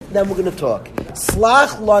then we're going to talk.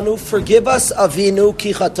 Slach lanu, forgive us, Avinu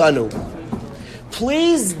ki chatanu.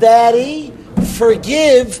 Please, Daddy,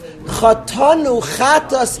 forgive chatanu.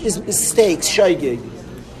 Chatas is mistakes, shaygig.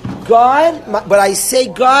 God, but I say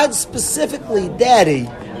God specifically, Daddy,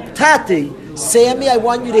 Tati, Sammy, I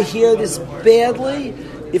want you to hear this badly.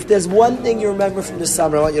 If there's one thing you remember from the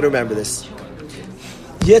summer, I want you to remember this.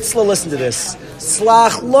 Yitzla, listen to this.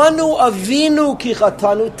 Slach lanu avinu ki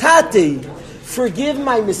chatanu. Tati, forgive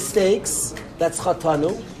my mistakes. That's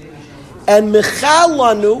chatanu. And michal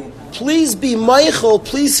lanu, please be Michael,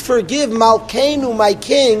 please forgive Malkenu, my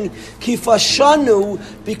king, ki fashanu,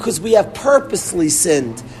 because we have purposely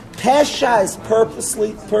sinned. Pesha is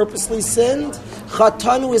purposely sinned.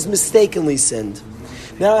 Chatanu is mistakenly sinned.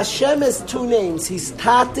 Now Hashem has two names. He's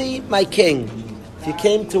Tati, my king. If you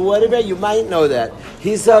came to whatever, you might know that.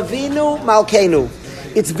 He's Avinu, Malkenu.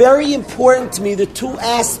 It's very important to me, the two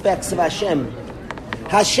aspects of Hashem.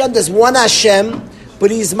 Hashem, there's one Hashem,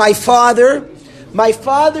 but He's my Father. My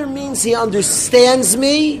Father means He understands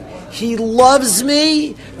me, He loves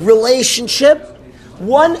me, relationship.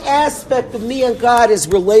 One aspect of me and God is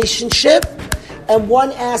relationship, and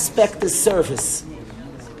one aspect is service.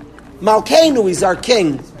 Malkenu is our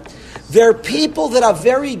king. There are people that are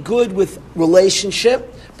very good with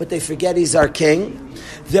relationship, but they forget He's our king.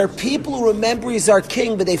 There are people who remember He's our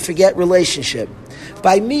king, but they forget relationship.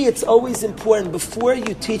 By me, it's always important, before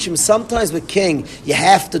you teach them, sometimes with king, you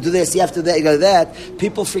have to do this, you have to do that, you got that.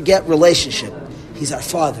 People forget relationship. He's our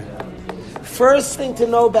Father. First thing to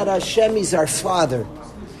know about Hashem, He's our Father.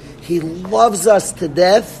 He loves us to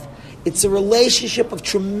death. It's a relationship of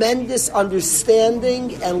tremendous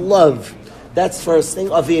understanding and love. That's first thing,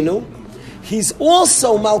 Avinu. He's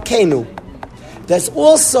also Malkenu. There's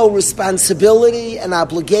also responsibility and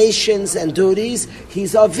obligations and duties.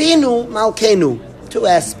 He's Avinu, Malkenu. Two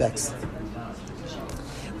aspects.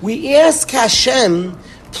 We ask Hashem,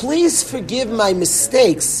 please forgive my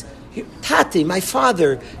mistakes. Tati, my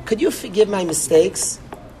father, could you forgive my mistakes?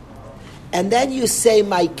 And then you say,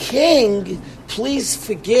 my king, please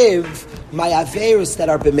forgive my averos that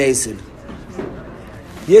are bemazed.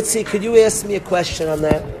 Yitzi, could you ask me a question on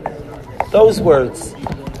that? Those words.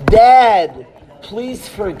 Dad, please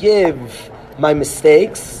forgive my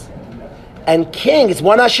mistakes. And king, it's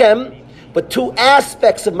one Hashem, but two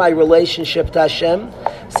aspects of my relationship to Hashem.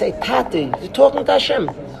 Say, Tati, you're talking to Hashem.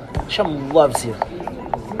 Hashem loves you.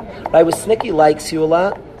 Right? With Snicky likes you a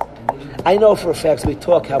lot. I know for a fact we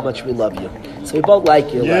talk how much we love you. So we both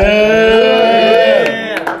like you a lot. Yeah!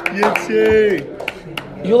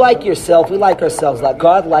 You like yourself, we like ourselves a lot.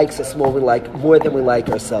 God likes us more than we like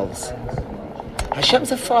ourselves.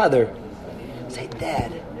 Hashem's a father. Say,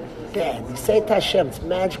 Dad. You say it to Hashem, it's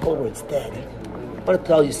magical words, Daddy. I want to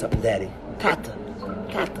tell you something, Daddy. Tata.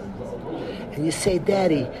 And you say,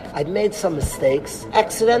 Daddy, I've made some mistakes,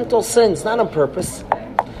 accidental sins, not on purpose.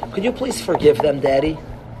 Could you please forgive them, Daddy?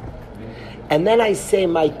 And then I say,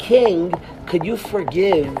 my king, could you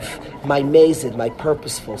forgive my mazid, my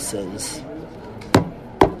purposeful sins?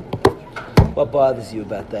 What bothers you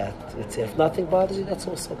about that? If nothing bothers you, that's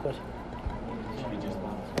also good.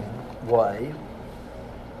 Why?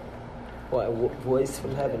 Voice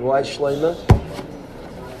from heaven. Why Shlomo?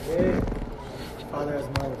 Father has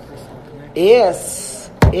more personal connection.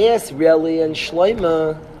 Yes, really, and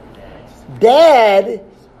Shlomo. Dad,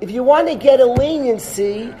 if you want to get a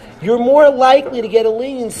leniency, you're more likely to get a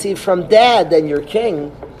leniency from Dad than your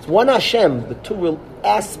king. It's one Hashem, the two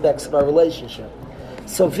aspects of our relationship.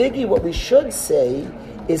 So, Viggy, what we should say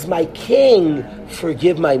is, my king,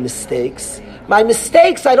 forgive my mistakes. My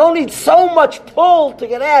mistakes, I don't need so much pull to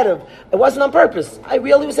get out of. It wasn't on purpose. I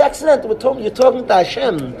really was accidental. You're talking to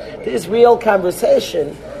Hashem. This is real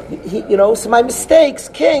conversation. So my mistakes,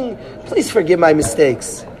 king, please forgive my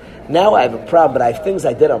mistakes. Now I have a problem, but I have things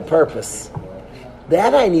I did on purpose.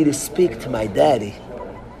 That I need to speak to my daddy.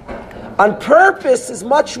 On purpose is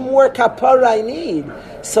much more kapara I need.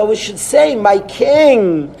 So we should say, my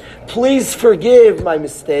king, please forgive my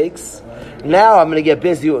mistakes. Now I'm going to get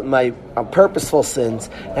busy with my purposeful sins.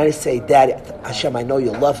 And I say, Daddy, Hashem, I know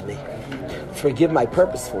you love me. Forgive my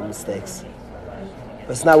purposeful mistakes.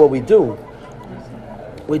 That's not what we do.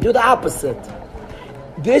 We do the opposite.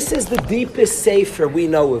 This is the deepest sefer we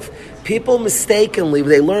know of. People mistakenly,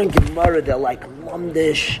 when they learn Gemara, they're like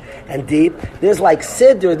lumdish and deep. There's like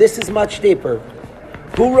Siddur, this is much deeper.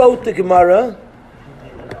 Who wrote the Gemara?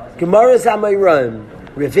 Gemara is Amayram.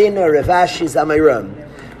 Ravina, Ravashi is Amayram.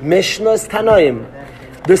 Mishnah is Tanoim.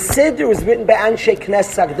 The Siddur was written by Anshe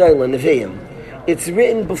Knesset Agdola, Nevi'im. It's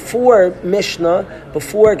written before Mishnah,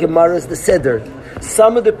 before Gemara is the Siddur.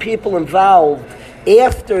 Some of the people involved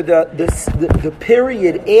After the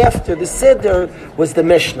period after the Siddur was the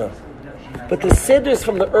Mishnah. But the Siddurs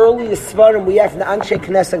from the earliest Svarim we have from the Anshe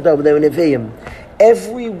Knesset, they were Nevi'im.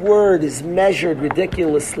 Every word is measured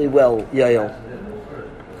ridiculously well, Yael.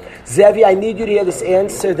 Zevi, I need you to hear this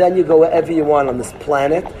answer, then you go wherever you want on this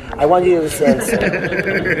planet. I want you to hear this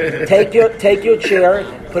answer. Take your chair,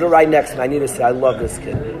 put it right next to me. I need to say, I love this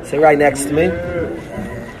kid. Say right next to me.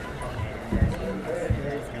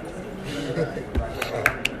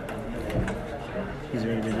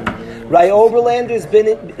 Rai Oberlander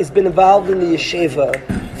has been involved in the yeshiva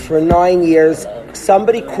for 9 years.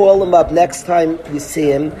 Somebody call him up next time you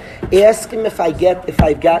see him. Ask him if I've gotten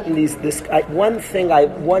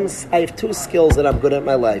I have two skills that I'm good at in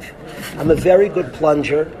my life. I'm a very good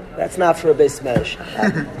plunger. That's not for a beis medrash.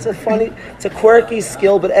 It's a quirky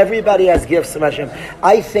skill, but everybody has gifts from Hashem.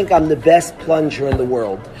 I think I'm the best plunger in the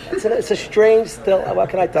world. It's a strange skill. What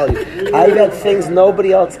can I tell you? I've had things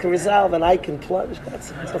nobody else can resolve, and I can plunge.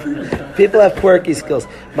 People have quirky skills.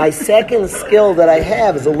 My second skill that I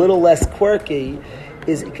have is a little less quirky.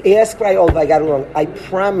 Is ask Rayo if I got it wrong. I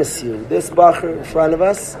promise you, this bacher in front of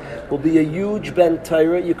us will be a huge ben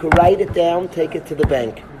Torah. You can write it down, take it to the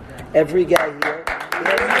bank. Every guy here.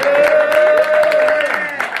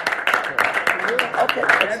 Okay,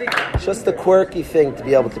 it's just a quirky thing to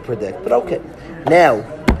be able to predict. But okay, now.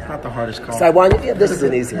 Not the hardest call. So I want you. Yeah, this is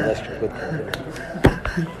an easy question.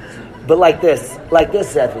 But like this,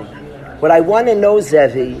 Zevi. What I want to know,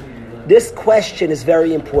 Zevi, this question is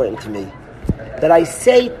very important to me. That I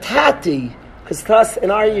say Tati, because to us in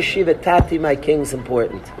our yeshiva, Tati, my king, is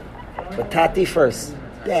important. But Tati first.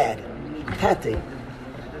 Dad. Tati.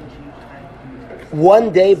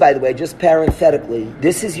 One day, by the way, just parenthetically,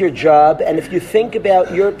 this is your job, and if you think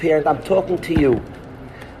about your parent, I'm talking to you.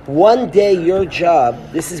 One day, your job,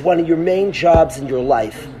 this is one of your main jobs in your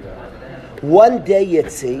life. One day,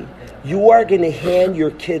 Yitzi, you are going to hand your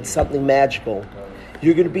kids something magical.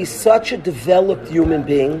 You're going to be such a developed human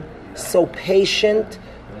being, so patient,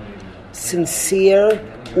 sincere,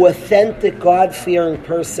 authentic, God-fearing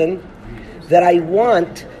person, that I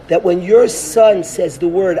want that when your son says the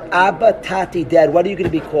word Abba, Tati, Dad, what are you going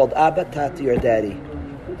to be called? Abba, Tati, or Daddy?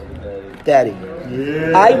 Daddy.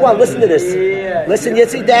 Yeah. I want, listen to this. Yeah. Listen,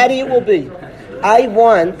 Yitzi, Daddy it will be. I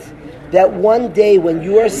want that one day when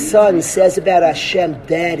your son says about Hashem,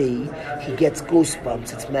 Daddy, he gets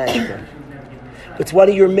goosebumps. It's magical. It's one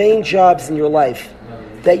of your main jobs in your life.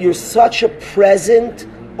 That you're such a present,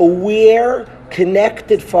 aware,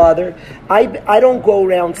 connected father. I don't go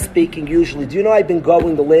around speaking usually. Do you know I've been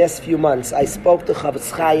going the last few months? I spoke to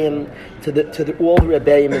Chavetz Chaim, to all the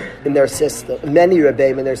Rebbeim in their system, many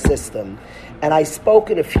Rebbeim in their system. And I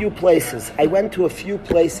spoke in a few places. I went to a few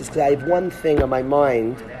places because I have one thing on my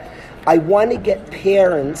mind. I want to get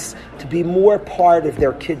parents to be more part of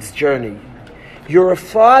their kids' journey. You're a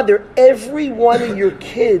father, every one of your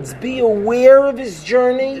kids, be aware of his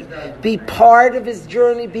journey, be part of his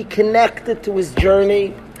journey, be connected to his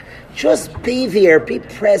journey. Just be there, be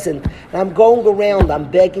present. And I'm going around, I'm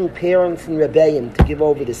begging parents and Rebbeim to give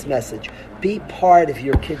over this message. Be part of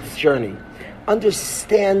your kid's journey.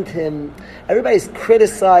 Understand him. Everybody's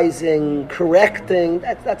criticizing, correcting.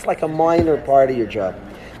 That's like a minor part of your job.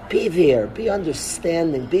 Be there, be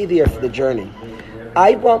understanding, be there for the journey.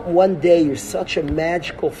 I want one day you're such a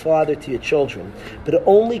magical father to your children, but it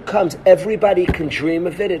only comes, everybody can dream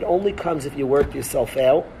of it, it only comes if you work yourself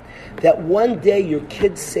out, that one day your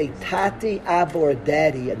kids say Tati, Abba, or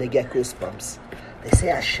Daddy, and they get goosebumps. They say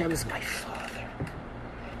Hashem is my father.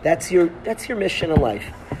 That's your mission in life.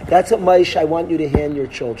 That's what Maish, I want you to hand your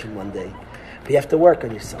children one day. But you have to work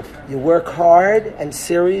on yourself. You work hard and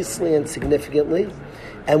seriously and significantly,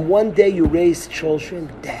 and one day you raise children,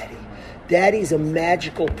 Daddy. Daddy's a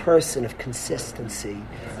magical person of consistency,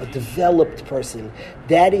 a developed person.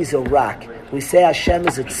 Daddy's a rock. We say Hashem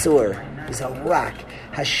is a tzur. He's a rock.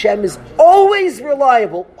 Hashem is always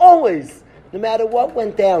reliable, always. No matter what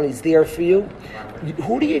went down, he's there for you.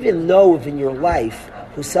 Who do you even know of in your life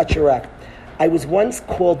who's such a rock? I was once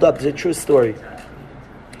called up, it's a true story.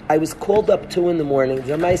 I was called up 2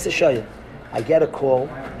 a.m. I get a call,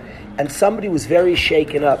 and somebody was very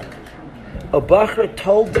shaken up. A bacher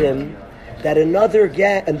told him that another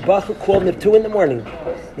guy, and Bacher called him at 2 a.m.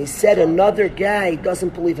 He said, another guy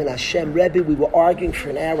doesn't believe in Hashem. Rebbe, we were arguing for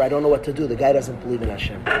an hour. I don't know what to do. The guy doesn't believe in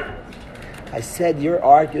Hashem. I said, you're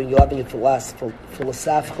arguing. You're having a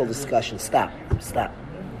philosophical discussion. Stop.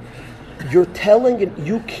 You're telling him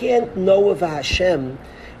you can't know of Hashem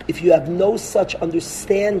if you have no such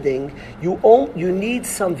understanding. You need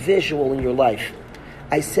some visual in your life.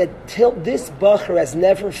 I said, till this bacher has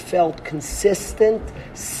never felt consistent,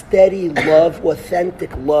 steady love,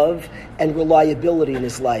 authentic love, and reliability in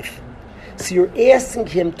his life. So you're asking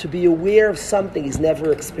him to be aware of something he's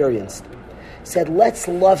never experienced. Said, let's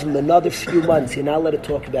love him another few months. You're not allowed to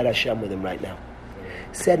talk about Hashem with him right now.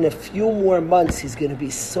 Said, in a few more months, he's going to be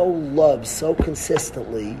so loved, so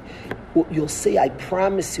consistently. You'll see, I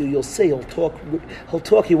promise you, you'll see, he'll talk,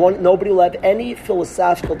 nobody will have any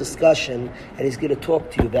philosophical discussion, and he's going to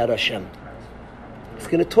talk to you about Hashem. He's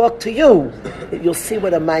going to talk to you. You'll see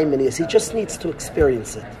what a maimon is. He just needs to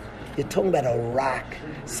experience it. You're talking about a rock,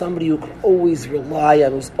 somebody you can always rely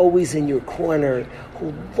on, who's always in your corner,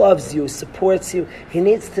 who loves you, supports you. He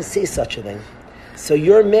needs to see such a thing. So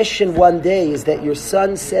your mission one day is that your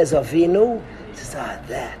son says, Avinu, says,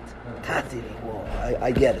 that, Tati, whoa,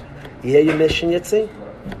 I get it. You hear your mission, Yitzi?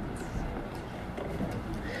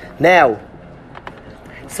 Now,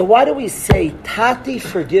 so why do we say, Tati,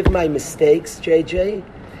 forgive my mistakes, JJ,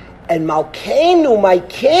 and Malkenu, my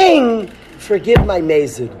king, forgive my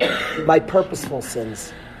mezid, my purposeful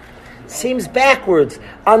sins? Seems backwards.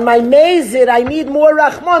 On my mezid, I need more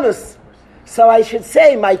rachmanus. So I should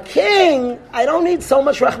say, my king, I don't need so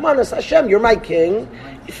much rachmanus. Hashem, you're my king.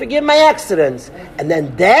 You forgive my accidents. And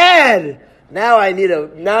then, Dad, now I need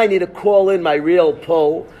to call in my real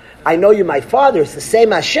pull. I know you're my father. It's the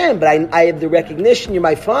same Hashem, but I have the recognition you're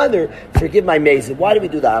my father. Forgive my mezid. Why do we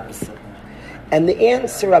do the opposite? And the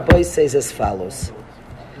answer, Rabbi says as follows.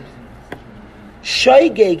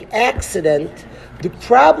 Shoygeg, accident. The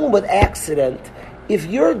problem with accident, if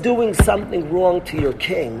you're doing something wrong to your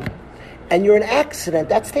king, and you're an accident,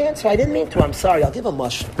 that's the answer. I didn't mean to. I'm sorry. I'll give a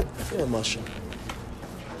mushroom.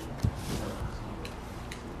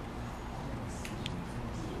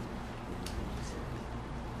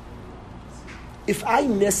 If I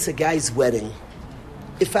miss a guy's wedding,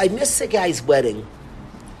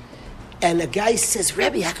 and a guy says,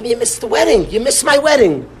 Rebbe, how come you missed the wedding? You missed my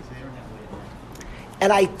wedding.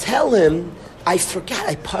 And I tell him, I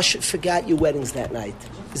forgot your weddings that night.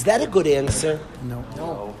 Is that a good answer? No.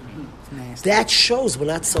 That shows we're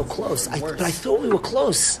not so close. But I thought we were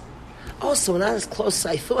close. Oh, so we're not as close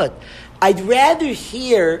as I thought. I'd rather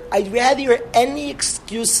hear any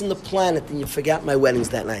excuse on the planet than you forgot my weddings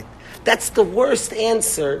that night. That's the worst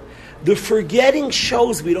answer. The forgetting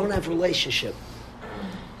shows we don't have a relationship.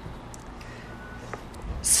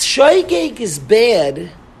 Shoygeg is bad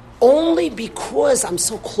only because I'm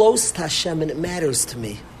so close to Hashem and it matters to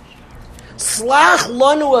me. Slach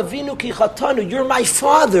lanu avinu ki chatanu. You're my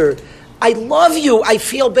father. I love you. I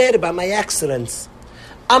feel bad about my accidents.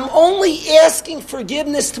 I'm only asking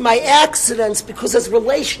forgiveness to my accidents because it's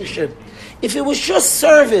relationship. If it was just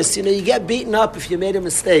service, you get beaten up if you made a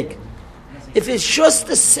mistake. If it's just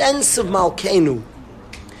the sense of Malkenu,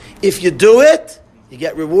 if you do it, you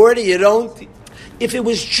get rewarded, you don't. If it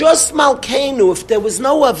was just Malkenu, if there was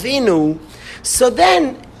no Avinu, so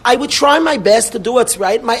then I would try my best to do what's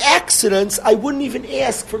right. My accidents, I wouldn't even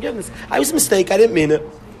ask forgiveness. I was a mistake, I didn't mean it.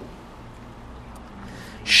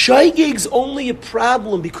 Shoygeg's only a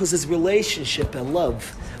problem because there's relationship and love.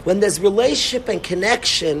 When there's relationship and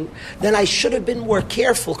connection, then I should have been more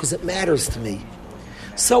careful because it matters to me.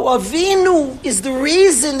 So Avinu is the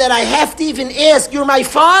reason that I have to even ask, you're my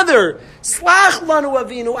father. Slach lanu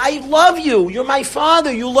Avinu, I love you. You're my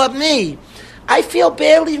father, you love me. I feel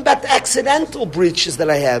badly about the accidental breaches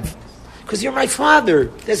that I have. Because you're my father.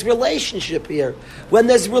 There's relationship here. When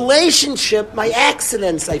there's relationship, my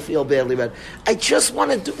accidents I feel badly about. I just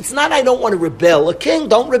want to do, it's not I don't want to rebel. A king,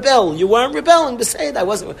 don't rebel. You weren't rebelling to say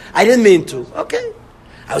that. I didn't mean to. Okay.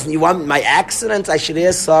 You want my accidents? I should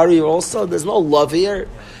ask sorry also. There's no love here.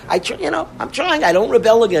 I'm trying. I don't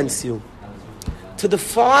rebel against you. To the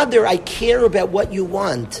Father, I care about what you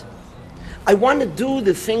want. I want to do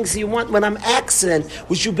the things you want. When I'm accident,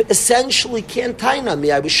 which you essentially can't tie on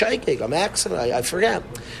me. I was shaking. I'm accident. I forget.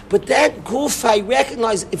 But that goof, I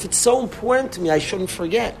recognize if it's so important to me, I shouldn't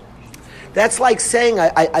forget. That's like saying,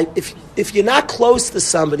 if you're not close to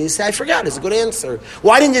somebody, you say, I forgot. It's a good answer.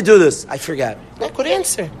 Why didn't you do this? I forgot. Not good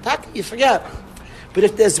answer. You forgot. But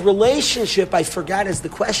if there's relationship, I forgot is the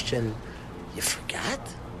question. You forgot?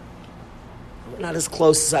 We're not as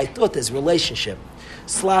close as I thought. There's relationship.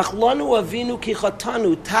 Slach lanu avinu ki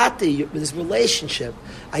chatanu. Tati, there's relationship.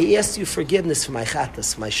 I asked you forgiveness for my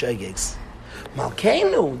chatas, my shoygegs.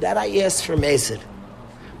 Malkenu, that I asked for mezid.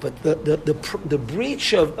 But the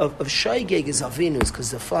breach of shoygeg is Avinu's because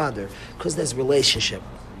the father, because there's relationship.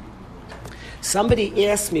 Somebody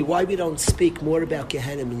asked me why we don't speak more about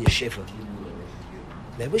Gehenna in Yeshiva.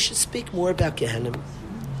 Maybe we should speak more about Gehenna.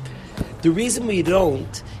 The reason we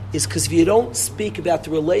don't is because if you don't speak about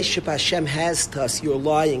the relationship Hashem has to us, you're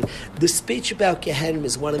lying. The speech about Gehenna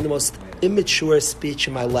is one of the most immature speech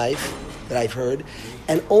in my life that I've heard.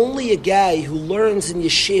 And only a guy who learns in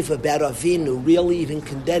yeshiva about Avinu really even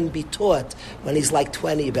can then be taught when he's like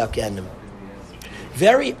 20 about Gehenna.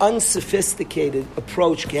 Very unsophisticated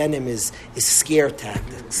approach Gehenna is scare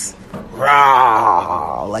tactics.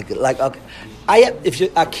 Rah! Like okay.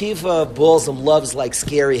 Akiva Balsam loves like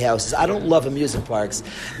scary houses. I don't love amusement parks.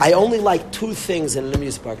 I only like two things in an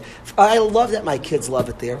amusement park. I love that my kids love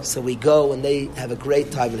it there, so we go and they have a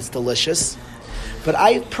great time and it's delicious. But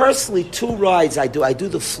I personally, two rides I do. I do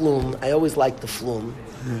the flume. I always like the flume.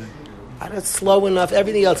 I'm not slow enough.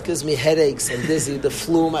 Everything else gives me headaches and dizzy. The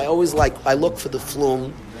flume, I look for the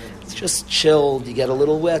flume. It's just chilled. You get a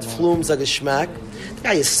little wet. Flume's like a schmack.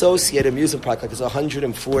 I associate amusement park like it's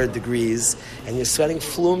 104 degrees and you're sweating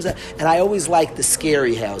flumes. And I always like the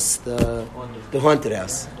scary house, the haunted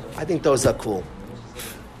house. I think those are cool.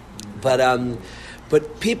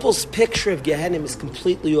 But people's picture of Gehenna is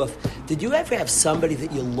completely off. Did you ever have somebody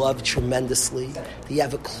that you love tremendously, that you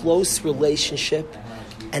have a close relationship,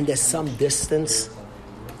 and there's some distance?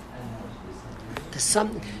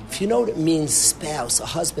 If you know what it means, spouse, a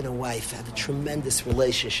husband and wife have a tremendous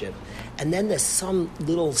relationship, and then there's some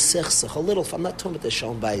little sichsach, I'm not talking about the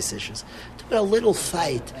shalom bayis issues, I'm talking about a little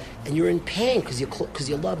fight, and you're in pain because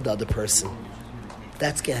you love the other person.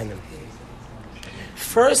 That's Gehenna.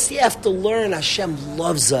 First, you have to learn Hashem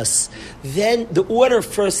loves us. Then, the order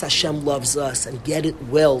first, Hashem loves us, and get it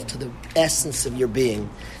well to the essence of your being.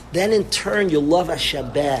 Then, in turn, you love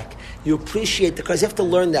Hashem back. You appreciate the because you have to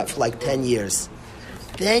learn that for like 10 years.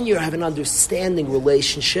 Then you have an understanding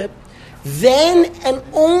relationship. Then, and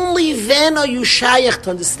only then, are you shaykh to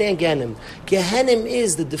understand Gehenna. Gehenna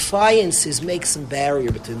is the defiances make some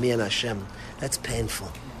barrier between me and Hashem. That's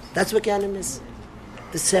painful. That's what Gehenna is.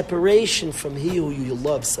 The separation from he who you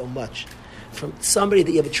love so much, from somebody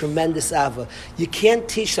that you have a tremendous ava. You can't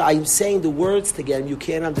teach. I'm saying the words together. You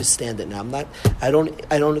can't understand it now. I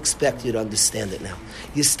don't expect you to understand it now.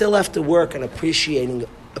 You still have to work on appreciating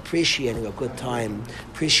a good time,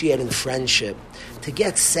 appreciating friendship, to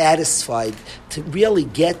get satisfied, to really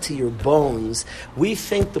get to your bones. We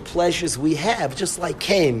think the pleasures we have just like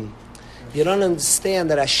came. You don't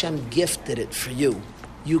understand that Hashem gifted it for you.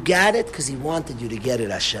 You got it because He wanted you to get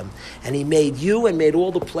it, Hashem. And He made you and made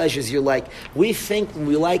all the pleasures. You're like, we think when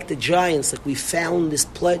we like the Giants, like we found this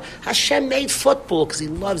pleasure. Hashem made football because He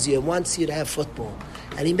loves you and wants you to have football.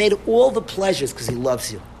 And He made all the pleasures because He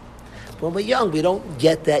loves you. When we're young, we don't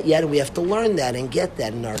get that yet, and we have to learn that and get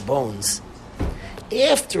that in our bones.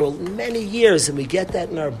 After many years, and we get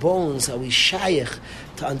that in our bones, are we shaykh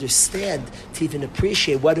to understand, to even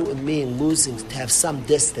appreciate what it would mean losing, to have some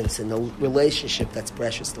distance in the relationship that's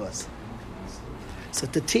precious to us. So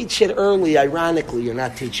to teach it early, ironically, you're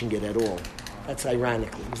not teaching it at all. That's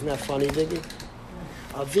ironically. Isn't that funny, Viggy?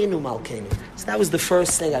 Avinu Malkenu. So that was the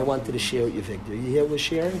first thing I wanted to share with you, Victor. You hear what we're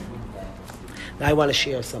sharing? Now I want to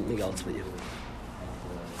share something else with you.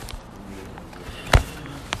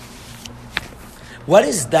 What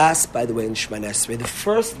is das, by the way, in Shemana Esrei? The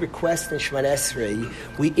first request in Shemana Esrei,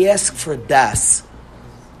 we ask for das.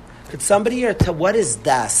 Could somebody here tell what is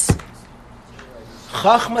das?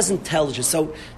 Chachma's intelligence. So